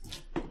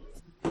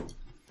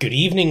Good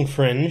evening,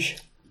 Fringe.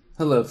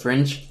 Hello,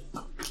 Fringe.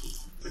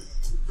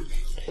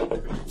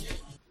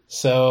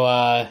 So,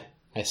 I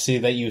see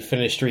that you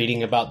finished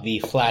reading about the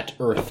Flat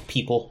Earth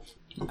people.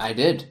 I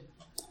did.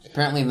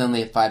 Apparently they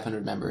only have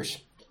 500 members.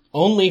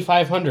 Only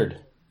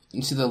 500?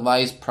 You see, the lie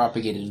is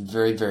propagated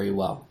very, very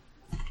well.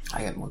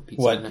 I got more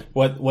pizza in it.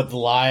 What the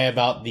lie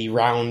about the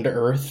round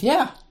Earth?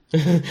 Yeah.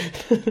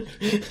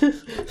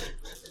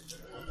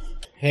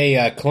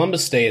 Hey,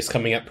 Columbus Day is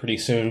coming up pretty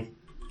soon.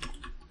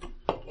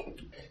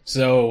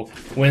 So,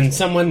 when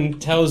someone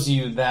tells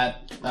you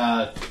that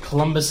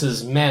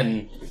Columbus's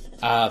men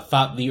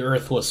thought the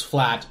Earth was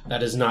flat,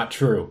 that is not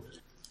true.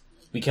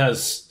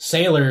 Because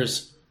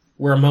sailors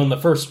were among the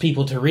first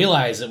people to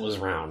realize it was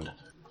round.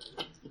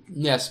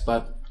 Yes,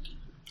 but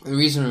the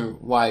reason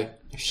why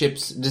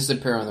ships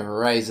disappear on the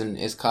horizon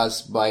is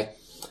caused by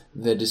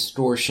the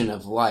distortion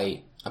of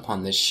light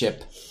upon the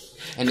ship.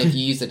 And if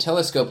you use a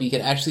telescope, you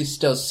can actually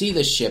still see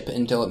the ship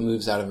until it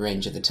moves out of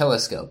range of the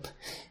telescope.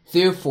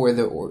 Therefore,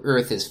 the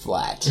Earth is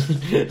flat.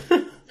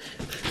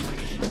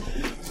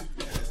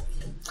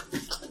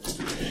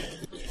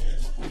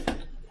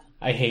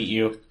 I hate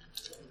you.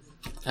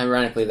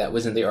 Ironically, that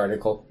wasn't the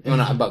article. Well,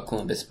 not about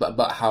Columbus, but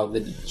about how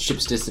the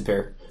ships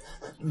disappear.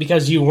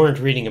 Because you weren't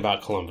reading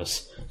about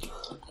Columbus.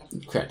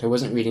 Correct, I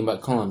wasn't reading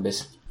about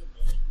Columbus.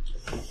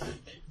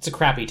 It's a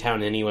crappy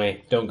town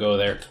anyway. Don't go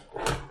there.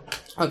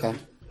 Okay.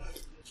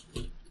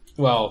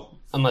 Well,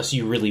 unless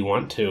you really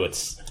want to,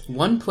 it's...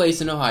 One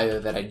place in Ohio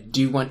that I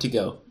do want to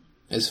go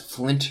is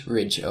Flint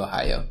Ridge,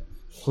 Ohio.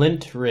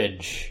 Flint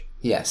Ridge.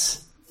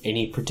 Yes.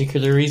 Any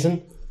particular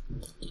reason?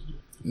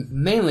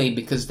 Mainly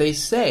because they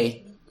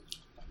say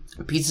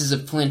pieces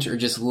of flint are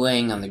just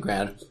laying on the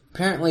ground.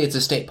 Apparently it's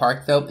a state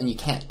park, though, and you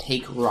can't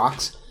take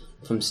rocks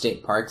from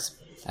state parks.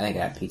 I think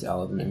I have pizza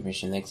all of them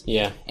information, thanks.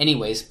 Yeah.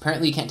 Anyways,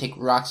 apparently you can't take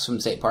rocks from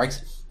state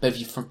parks, but if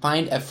you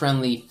find a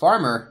friendly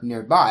farmer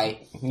nearby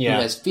who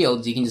has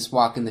fields, you can just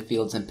walk in the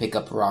fields and pick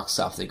up rocks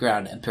off the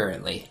ground,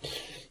 apparently.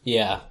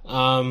 Yeah.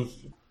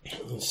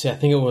 Let's see, I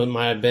think it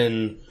might have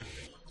been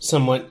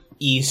somewhat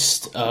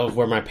east of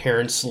where my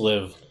parents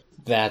live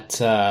that,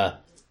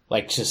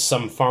 just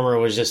some farmer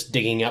was just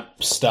digging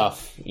up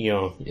stuff,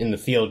 in the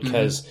field,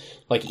 because,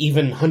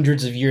 even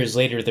hundreds of years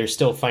later, they're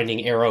still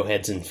finding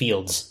arrowheads in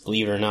fields,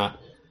 believe it or not.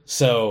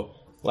 So,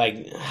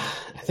 I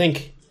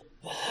think...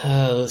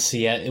 let's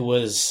see, it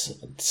was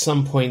at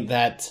some point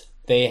that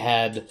they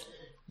had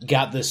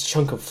got this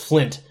chunk of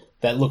flint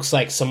that looks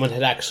like someone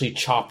had actually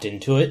chopped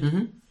into it.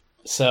 Mm-hmm.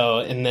 So,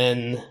 and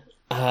then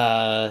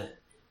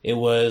it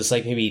was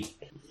maybe,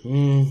 I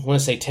want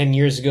to say 10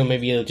 years ago,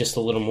 maybe just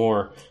a little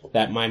more,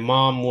 that my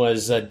mom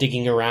was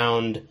digging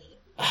around.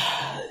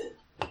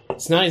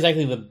 It's not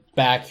exactly the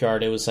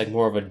backyard, it was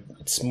more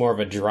of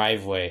a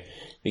driveway,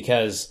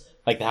 because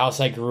the house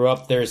I grew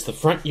up, there's the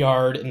front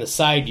yard and the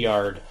side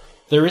yard.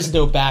 There is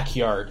no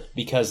backyard,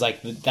 because,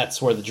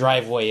 that's where the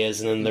driveway is,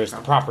 and then there's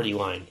the property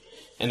line.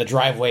 And the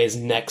driveway is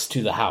next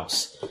to the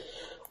house.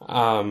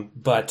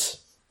 But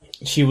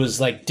she was,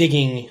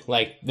 digging,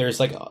 there's,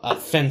 a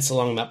fence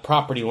along that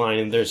property line,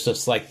 and there's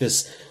just,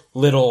 this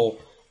little,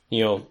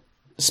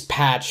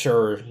 patch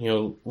or,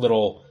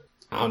 little,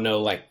 I don't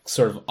know,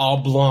 sort of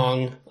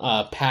oblong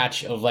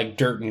patch of,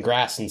 dirt and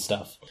grass and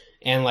stuff.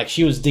 And,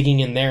 she was digging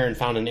in there and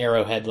found an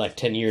arrowhead,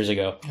 10 years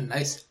ago.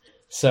 Nice.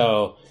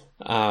 So,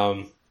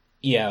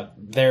 yeah,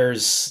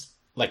 there's,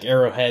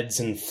 arrowheads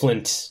and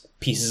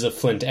pieces of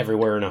flint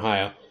everywhere in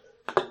Ohio.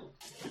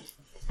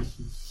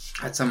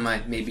 That's on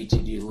my maybe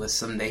to-do list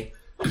someday.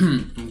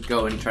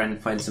 Go and try and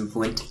find some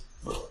flint.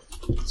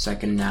 So I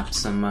can nap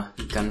some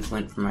gun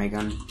flint for my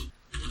gun.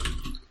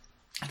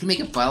 I can make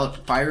a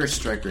fire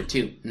striker,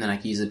 too. And then I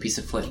can use a piece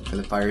of flint for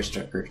the fire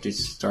striker to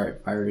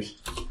start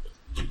fires.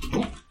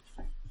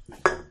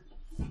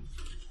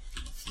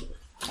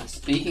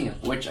 Speaking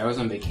of which, I was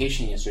on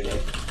vacation yesterday.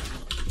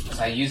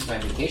 So I used my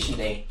vacation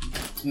day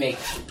to make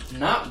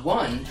not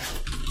one,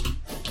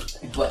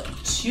 but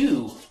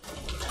 2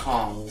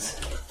 tongs.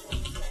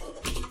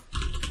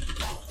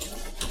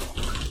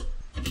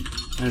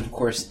 And of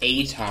course,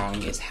 a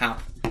tong is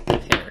half a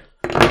pear.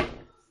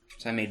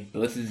 So I made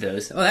both of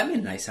those. Oh, that made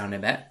a nice sound, I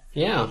bet.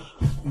 Yeah.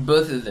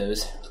 Both of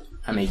those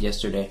I made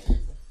yesterday.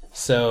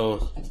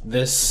 So,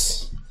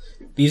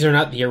 these are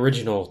not the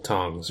original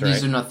tongs, right?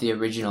 These are not the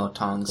original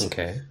tongs.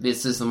 Okay.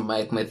 This is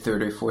my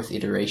 3rd or 4th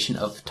iteration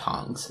of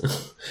tongs.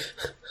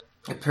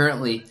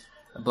 Apparently,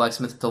 a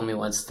blacksmith told me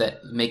once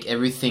that make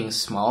everything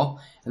small,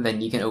 and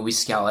then you can always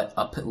scale it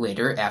up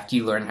later after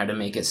you learn how to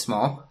make it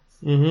small.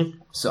 Mm-hmm.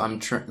 So I'm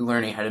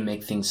learning how to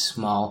make things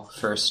small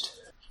first.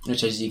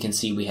 Which, as you can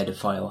see, we had to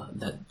file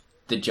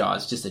the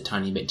jaws just a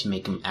tiny bit to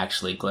make them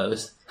actually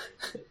close.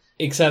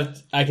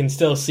 Except I can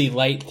still see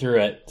light through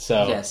it,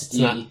 so yes,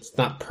 it's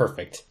not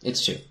perfect.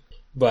 It's true.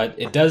 But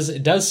it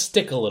does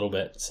stick a little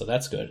bit, so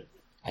that's good,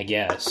 I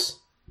guess.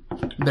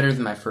 Better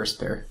than my first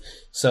pair.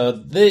 So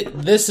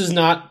this is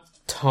not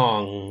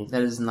tong.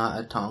 That is not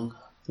a tong.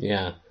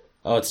 Yeah.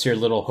 Oh, it's your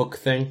little hook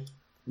thing?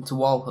 It's a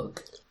wall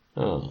hook.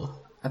 Oh.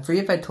 I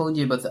forget if I told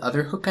you about the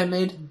other hook I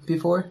made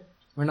before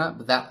or not,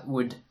 but that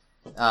would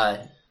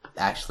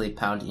actually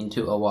pound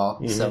into a wall.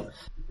 Mm-hmm. So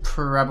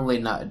probably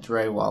not a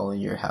drywall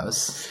in your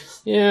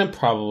house. Yeah,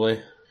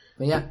 probably.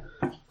 But yeah.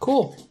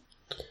 Cool.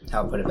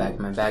 I'll put it back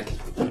in my bag.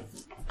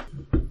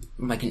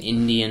 Like an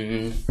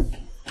Indian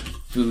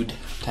food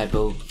type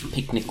of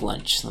picnic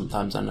lunch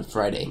sometimes on a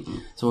Friday.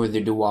 So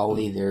either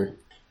Diwali, their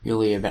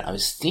yearly event. I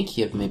was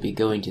thinking of maybe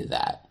going to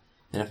that.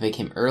 And if I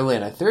came early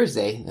on a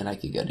Thursday, then I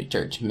could go to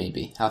church,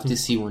 maybe. I'll have to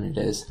see when it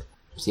is.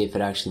 See if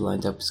it actually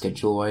lines up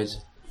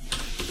schedule-wise.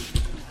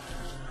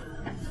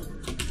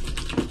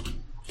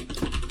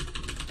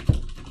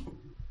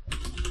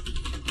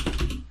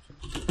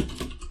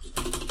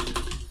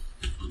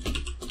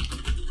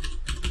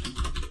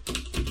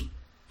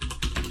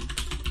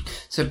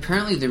 So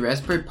apparently the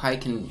Raspberry Pi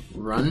can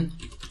run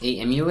a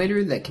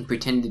emulator that can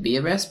pretend to be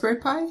a Raspberry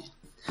Pi.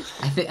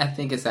 I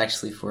think it's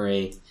actually for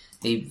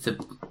the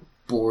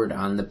board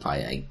on the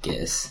Pi, I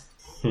guess.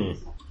 Are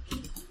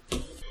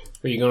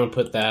you going to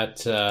put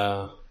that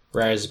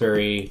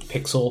Raspberry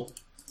Pixel?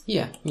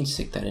 Yeah, you can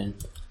stick that in.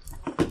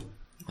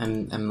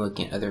 I'm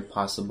looking at other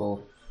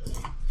possible.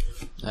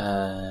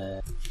 Okay,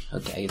 I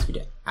guess we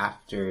do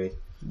after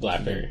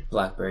BlackBerry.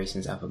 BlackBerry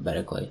since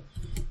alphabetically.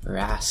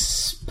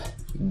 Raspberry.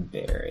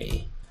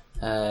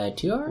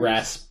 2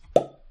 R's?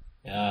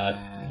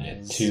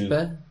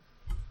 Two.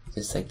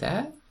 Just like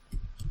that?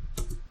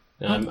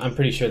 No, I'm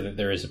pretty sure that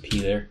there is a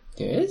P there.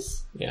 There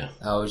is? Yeah.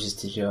 Oh, it's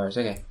just 2 R's.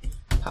 Okay.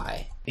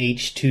 Pi.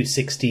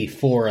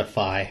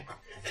 H264-ifi.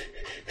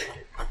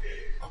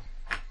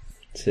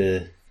 It's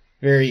a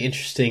very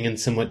interesting and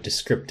somewhat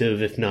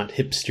descriptive, if not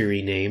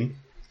hipstery, name.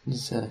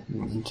 It's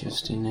an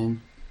interesting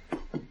name.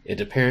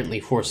 It apparently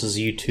forces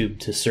YouTube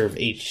to serve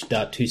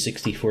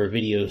H.264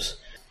 videos.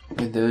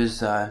 Are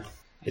those,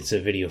 It's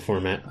a video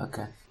format.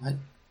 Okay. What?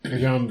 They're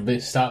going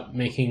to stop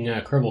making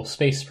a Kerbal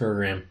Space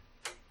Program.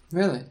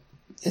 Really?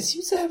 It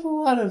seems to have a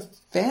lot of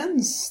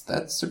fans.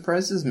 That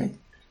surprises me.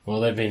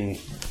 Well,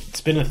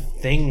 it's been a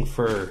thing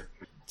for,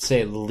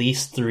 say, at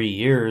least 3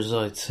 years,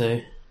 I'd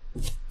say.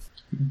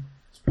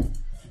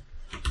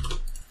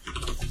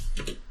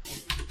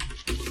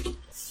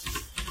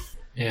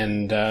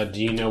 And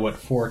do you know what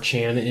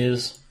 4chan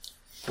is?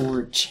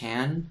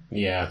 4chan?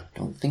 Yeah.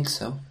 Don't think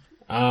so.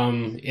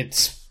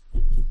 It's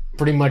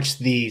pretty much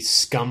the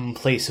scum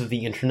place of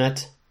the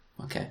internet.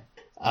 Okay.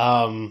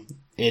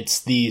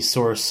 It's the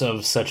source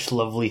of such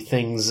lovely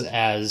things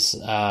as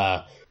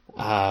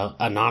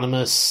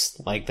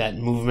Anonymous, like that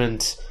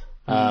movement,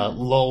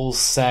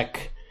 lolsec,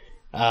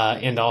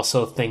 and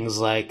also things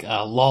like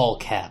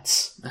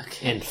lolcats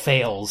and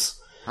fails.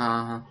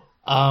 Uh-huh.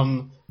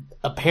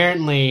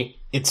 Apparently,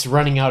 it's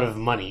running out of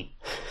money.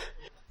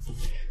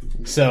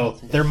 So,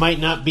 there might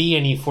not be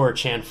any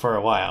 4chan for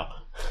a while.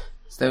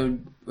 So,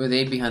 were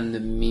they behind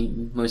the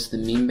most of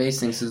the meme-based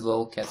things as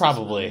lolcats?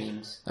 Probably.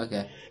 Memes?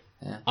 Okay.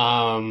 Yeah.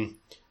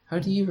 How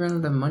do you run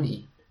out of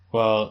money?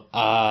 Well,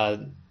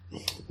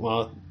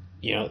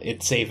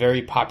 it's a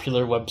very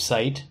popular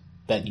website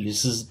that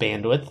uses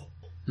bandwidth.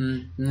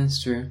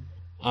 That's true.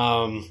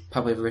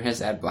 Probably everyone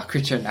has ad blocker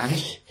turned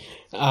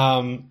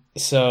on.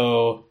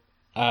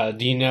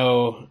 Do you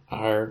know,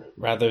 or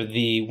rather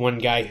the one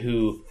guy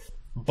who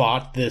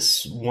bought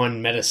this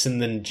one medicine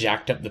then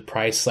jacked up the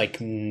price like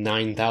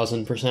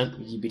 9,000%?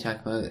 Would you be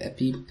talking about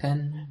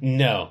EpiPen?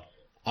 No.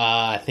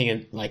 I think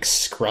it, like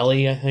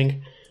Skrelly, I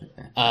think.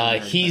 Okay.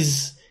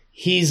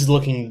 He's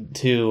looking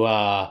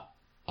to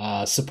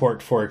support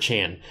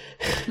 4chan,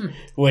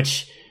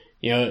 which,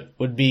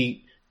 would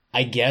be,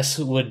 I guess,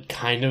 would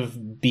kind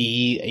of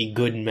be a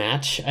good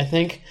match, I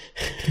think.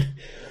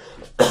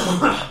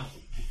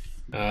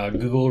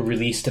 Google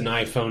released an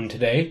iPhone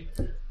today.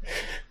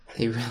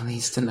 They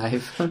released an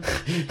iPhone?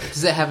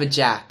 Does it have a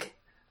jack?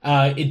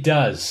 It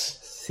does.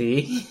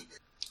 See?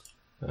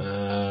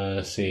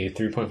 Let's see,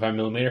 3.5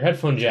 millimeter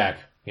headphone jack.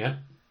 Yeah.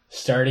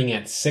 Starting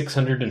at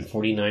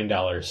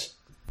 $649.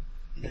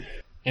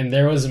 And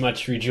there was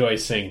much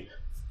rejoicing.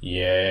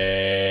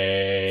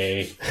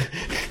 Yay!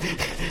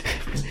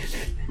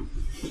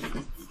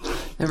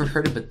 Never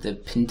heard about the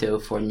Pinto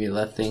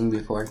formula thing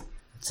before.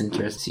 It's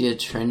interesting. See a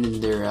trend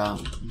in their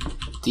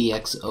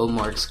DxO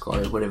mark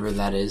score, whatever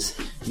that is.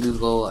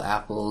 Google,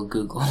 Apple,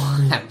 Google,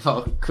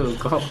 Apple,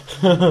 Google.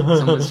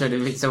 Someone's trying to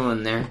meet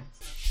someone there.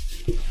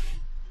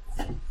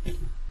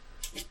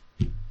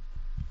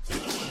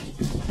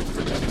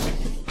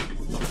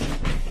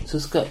 So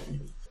it's got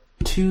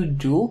 2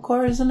 dual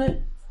cores in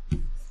it?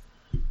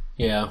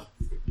 Yeah.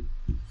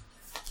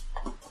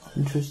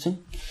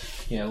 Interesting.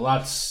 Yeah,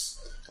 lots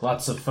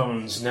of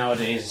phones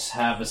nowadays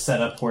have a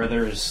setup where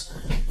there's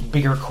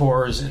bigger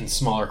cores and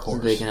smaller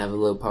cores. So they can have a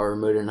low power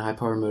mode and a high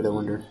power mode, I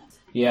wonder.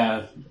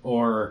 Yeah,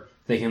 or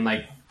they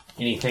can,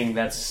 anything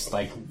that's,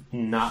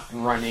 not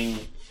running,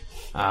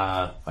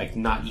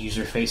 not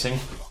user-facing.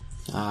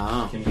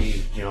 Can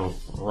be,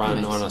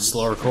 run on a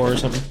slower core or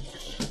something.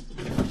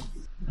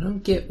 I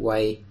don't get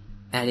why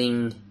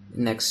adding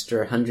an extra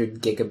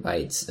 100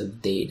 gigabytes of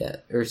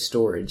data or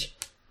storage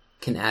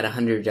can add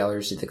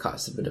 $100 to the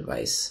cost of a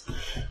device.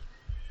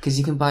 Because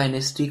you can buy an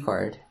SD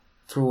card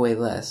for way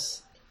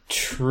less.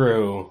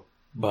 True.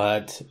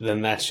 but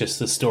then that's just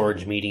the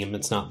storage medium.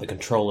 It's not the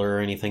controller or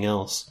anything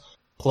else.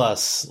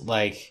 Plus,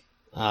 like,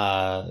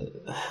 how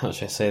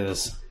should I say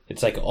this?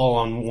 It's like all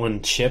on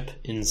one chip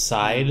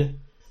inside.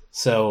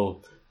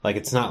 So, like,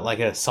 it's not like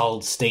a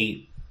solid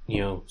state,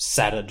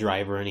 SATA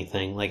drive or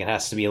anything. Like, it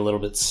has to be a little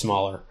bit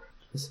smaller.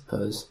 I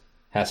suppose.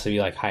 Has to be,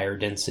 like, higher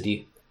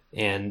density.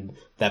 And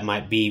that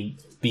might be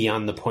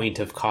beyond the point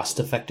of cost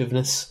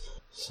effectiveness.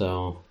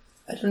 So,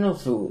 I don't know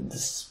if the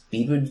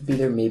speed would be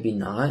there, maybe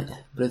not.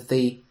 But if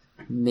they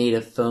made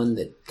a phone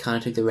that kind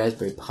of took the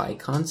Raspberry Pi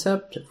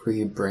concept, where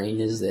your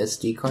brain is the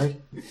SD card,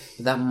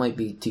 that might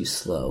be too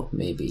slow,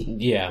 maybe.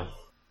 Yeah.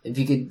 If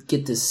you could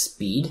get the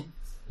speed,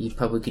 you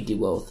probably could do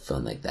well with a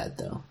phone like that,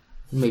 though.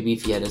 Maybe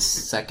if you had a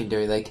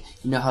secondary, like,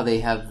 you know how they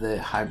have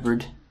the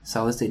hybrid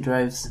solid-state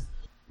drives?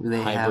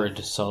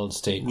 Solid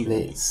state drive.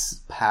 They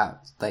have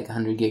like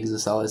 100 gigs of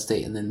solid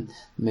state and then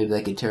maybe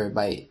like a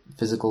terabyte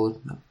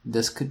physical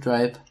disk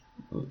drive.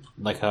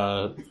 Like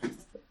a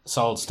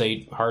solid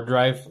state hard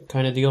drive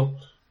kind of deal?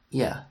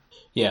 Yeah.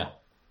 You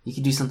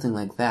could do something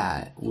like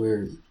that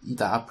where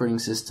the operating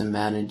system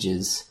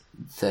manages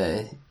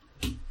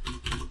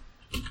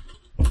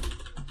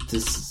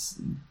this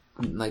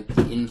like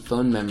in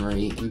phone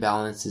memory and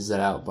balances it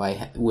out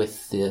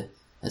with the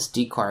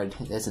SD card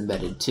that's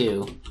embedded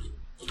too.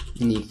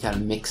 And you kind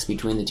of mix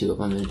between the two of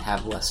them and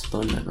have less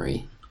phone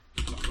memory.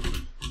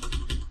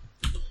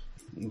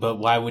 But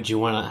why would you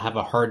want to have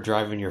a hard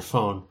drive in your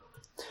phone?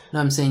 No,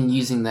 I'm saying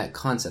using that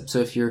concept. So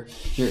if you're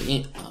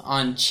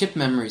on chip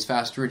memories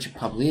faster, which it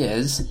probably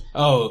is.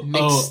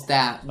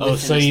 That.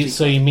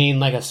 So you mean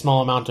like a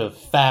small amount of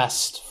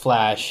fast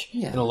flash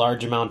and a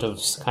large amount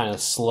of kind of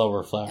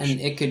slower flash.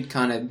 And it could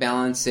kind of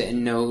balance it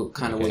and know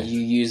kind of what you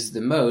use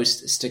the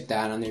most. Stick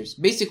that on there.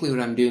 Basically, what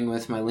I'm doing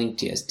with my Link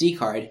to SD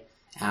card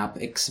app,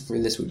 except for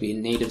this would be a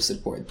native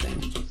support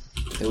thing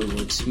that would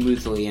work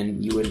smoothly,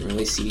 and you wouldn't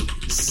really see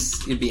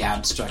it'd be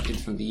abstracted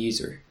from the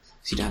user,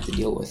 so you don't have to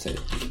deal with it.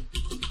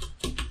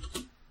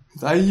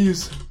 I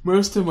use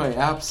most of my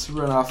apps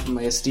run off of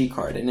my SD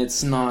card, and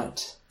it's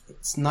not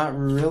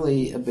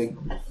really a big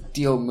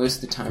deal most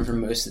of the time for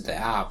most of the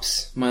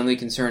apps. My only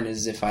concern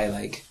is if I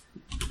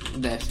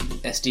the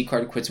SD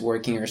card quits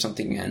working or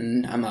something,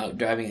 and I'm out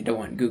driving. I don't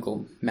want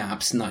Google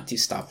Maps not to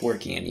stop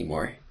working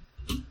anymore.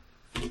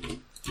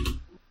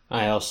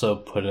 I also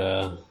put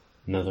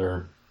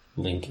another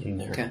link in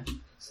there. Okay,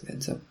 so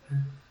that's up.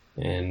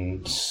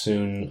 And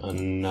soon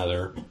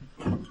another.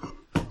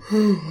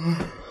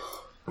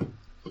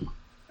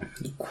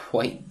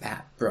 Quite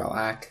matte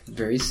black,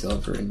 very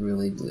silver, and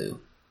really blue.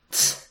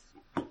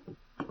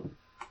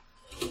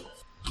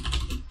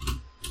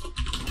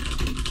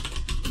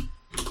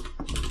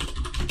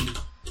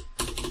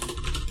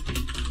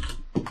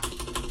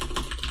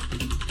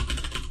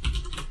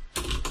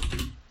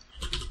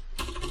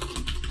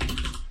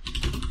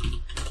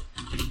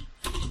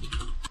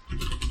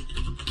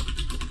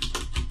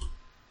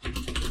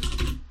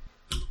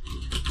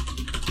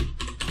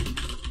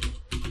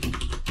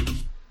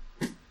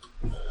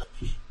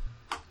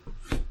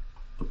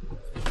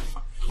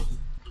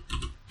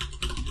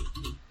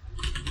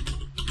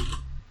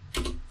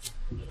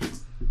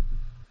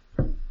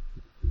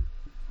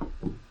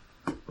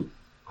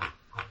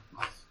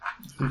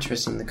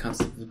 Interesting, the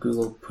concept of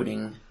Google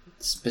putting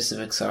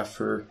specific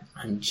software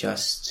on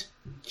just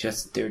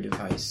their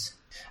device.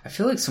 I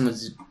feel like someone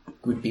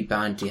would be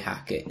bound to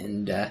hack it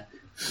and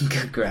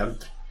go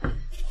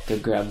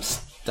grab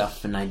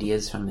stuff and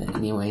ideas from it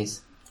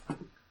anyways.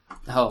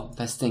 Oh,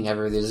 best thing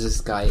ever, there's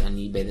this guy on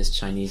eBay, this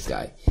Chinese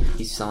guy.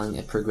 He's selling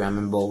a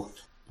programmable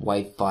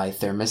Wi-Fi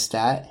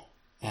thermostat,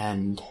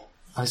 and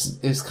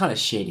it was kind of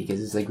shady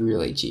because it's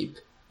really cheap.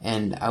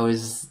 And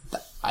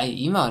I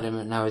emailed him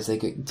and I was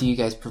like, do you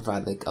guys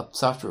provide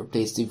software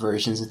updates to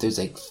versions if there's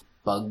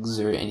bugs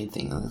or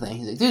anything like that?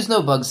 He's like, there's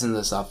no bugs in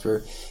the software.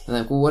 And I'm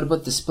like, well, what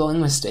about the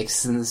spelling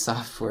mistakes in the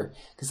software?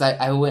 Because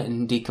I went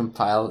and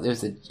decompiled.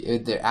 There's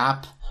their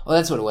app. Oh,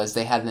 that's what it was.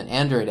 They had an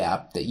Android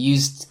app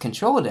that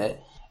controlled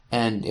it,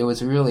 and it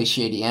was a really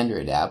shady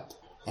Android app.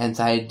 And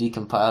so I had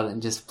decompiled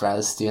and just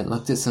browsed through and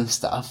looked at some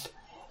stuff.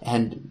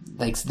 And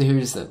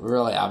there's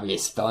really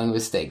obvious spelling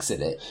mistakes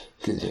in it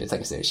because it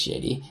was so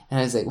shady. And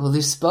I was like, well,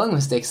 there's spelling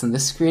mistakes on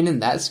this screen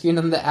and that screen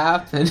on the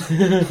app, and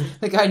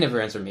the guy never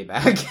answered me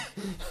back.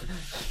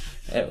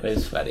 It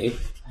was funny.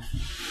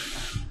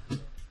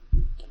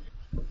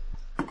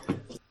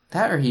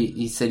 That, or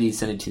he said he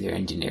sent it to their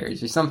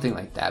engineers or something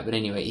like that. But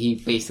anyway, he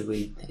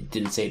basically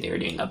didn't say they were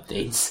doing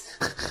updates.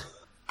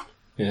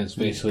 Yeah, it's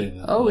basically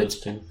the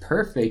listing. It's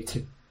perfect.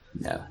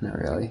 No, not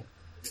really.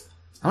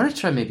 I want to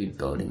try maybe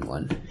building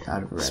one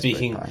out of a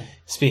Raspberry Pi.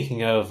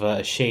 Speaking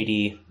of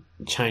shady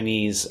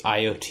Chinese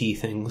IoT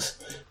things.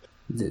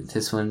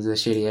 This one's a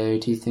shady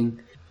IoT thing?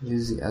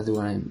 This is the other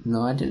one.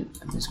 No, I didn't.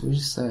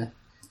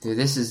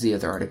 This is the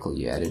other article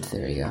you added.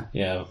 There you go.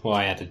 Yeah, well,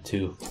 I added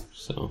two.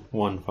 So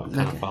one kind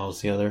of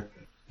follows the other.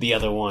 The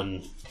other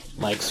one,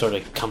 sort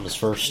of comes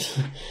first.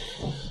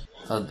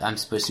 Oh, I'm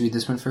supposed to read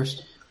this one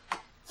first?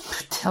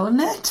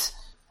 Telenet?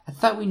 I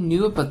thought we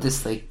knew about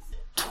this,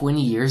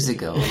 20 years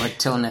ago, like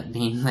Telnet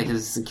being like a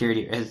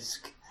security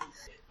risk.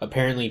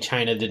 Apparently,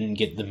 China didn't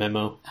get the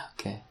memo.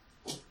 Okay.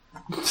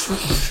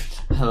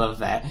 I love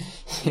that.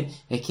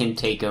 It can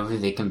take over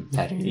the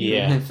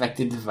competitor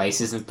affected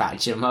devices and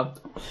patch them up.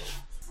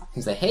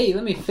 He's like, hey,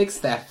 let me fix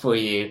that for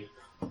you.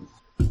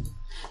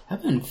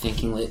 I've been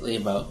thinking lately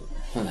about,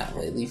 well, not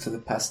lately, for the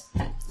past,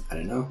 I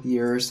don't know,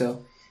 year or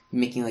so,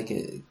 making like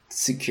a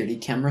security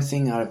camera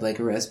thing out of like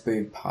a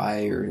Raspberry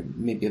Pi or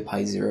maybe a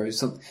Pi Zero or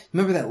something.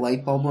 Remember that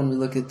light bulb one we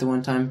looked at the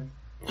one time?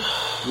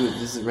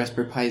 This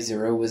Raspberry Pi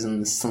Zero was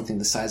in something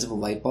the size of a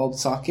light bulb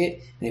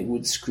socket, and it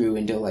would screw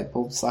into a light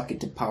bulb socket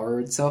to power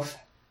itself.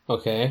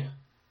 Okay.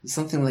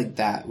 Something like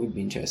that would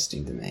be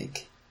interesting to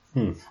make.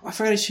 Oh, I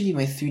forgot to show you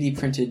my 3D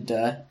printed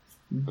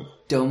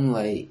dome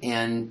light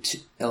and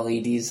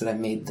LEDs that I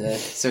made the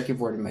circuit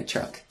board in my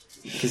truck.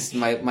 Because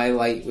my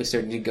light was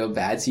starting to go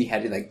bad, so you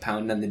had to like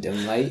pound on the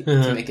dome light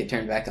to make it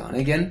turn back on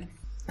again.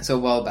 So a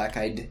while back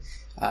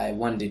I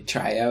wanted to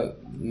try out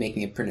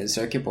making a printed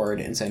circuit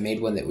board, and so I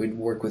made one that would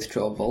work with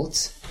 12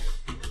 volts.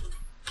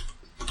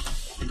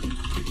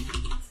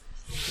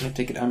 I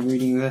take it I'm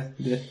reading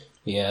the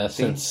yeah,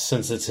 thing.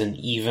 since it's an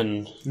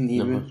even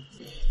number.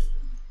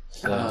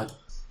 So,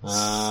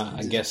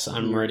 I guess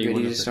I'm ready.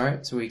 Ready to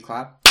start? So we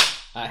clap.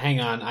 Hang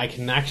on, I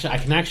can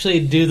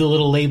actually do the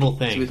little label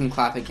thing. So we can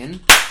clap again,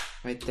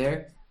 right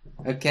there.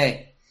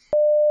 Okay.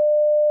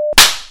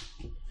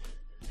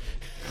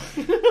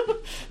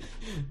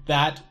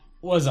 That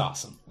was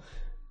awesome.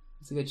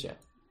 It's a good show.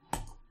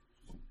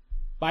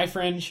 Bye,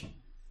 Fringe.